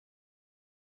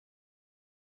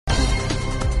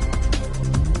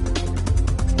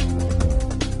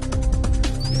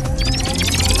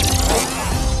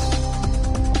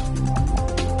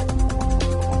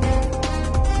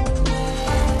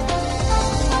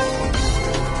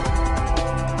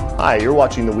Hi, you're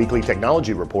watching the Weekly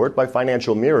Technology Report by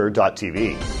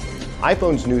FinancialMirror.tv.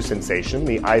 iPhone's new sensation,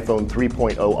 the iPhone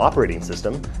 3.0 operating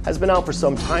system, has been out for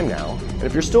some time now, and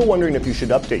if you're still wondering if you should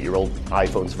update your old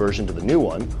iPhone's version to the new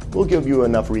one, we'll give you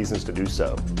enough reasons to do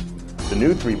so. The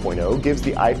new 3.0 gives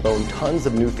the iPhone tons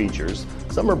of new features.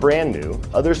 Some are brand new,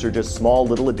 others are just small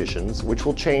little additions which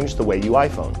will change the way you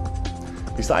iPhone.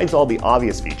 Besides all the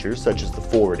obvious features such as the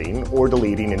forwarding or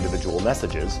deleting individual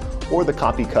messages, or the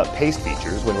copy cut paste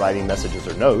features when writing messages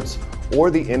or notes,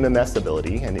 or the MMS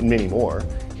ability and many more,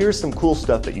 here's some cool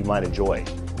stuff that you might enjoy.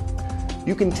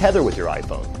 You can tether with your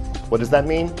iPhone. What does that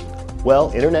mean?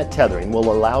 Well, internet tethering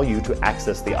will allow you to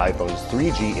access the iPhone's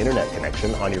 3G internet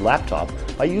connection on your laptop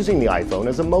by using the iPhone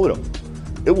as a modem.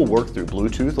 It will work through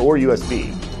Bluetooth or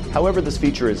USB. However, this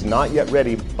feature is not yet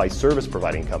ready by service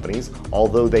providing companies,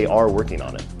 although they are working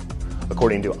on it.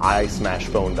 According to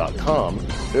iSmashPhone.com,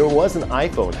 there was an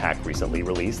iPhone hack recently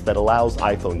released that allows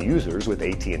iPhone users with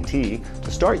AT&T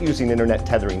to start using internet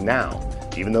tethering now,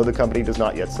 even though the company does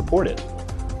not yet support it.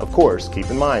 Of course, keep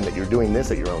in mind that you're doing this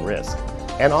at your own risk.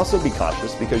 And also be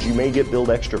cautious because you may get billed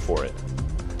extra for it.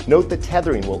 Note that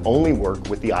tethering will only work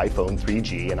with the iPhone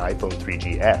 3G and iPhone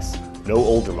 3GS, no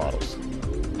older models.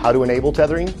 How to enable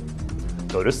tethering?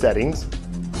 Go to Settings,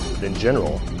 then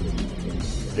General,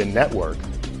 then Network,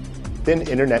 then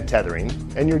Internet Tethering,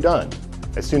 and you're done,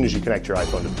 as soon as you connect your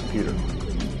iPhone to the computer.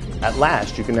 At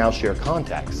last, you can now share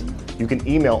contacts. You can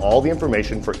email all the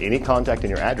information for any contact in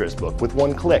your address book with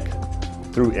one click.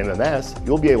 Through MMS,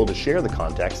 you'll be able to share the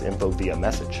contact's info via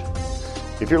message.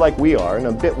 If you're like we are and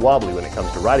a bit wobbly when it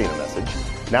comes to writing a message,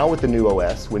 now with the new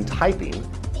OS, when typing,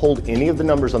 hold any of the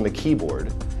numbers on the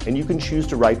keyboard, and you can choose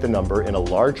to write the number in a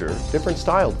larger, different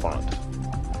styled font.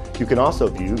 You can also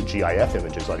view GIF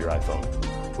images on your iPhone.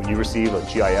 When you receive a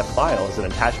GIF file as an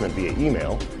attachment via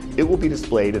email, it will be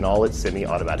displayed in all its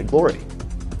semi-automatic glory.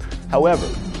 However,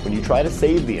 when you try to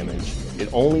save the image, it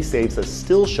only saves a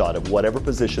still shot of whatever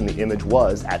position the image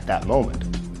was at that moment.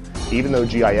 Even though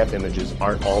GIF images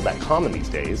aren't all that common these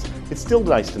days, it's still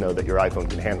nice to know that your iPhone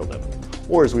can handle them.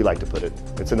 Or as we like to put it,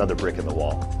 it's another brick in the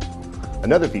wall.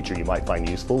 Another feature you might find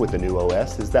useful with the new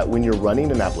OS is that when you're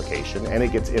running an application and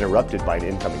it gets interrupted by an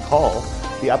incoming call,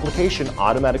 the application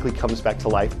automatically comes back to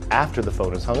life after the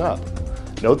phone is hung up.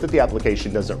 Note that the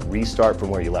application doesn't restart from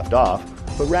where you left off,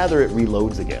 but rather it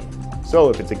reloads again.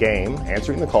 So if it's a game,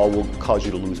 answering the call will cause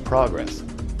you to lose progress.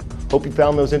 Hope you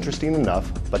found those interesting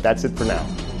enough, but that's it for now.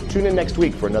 Tune in next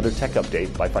week for another tech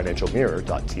update by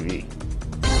FinancialMirror.tv.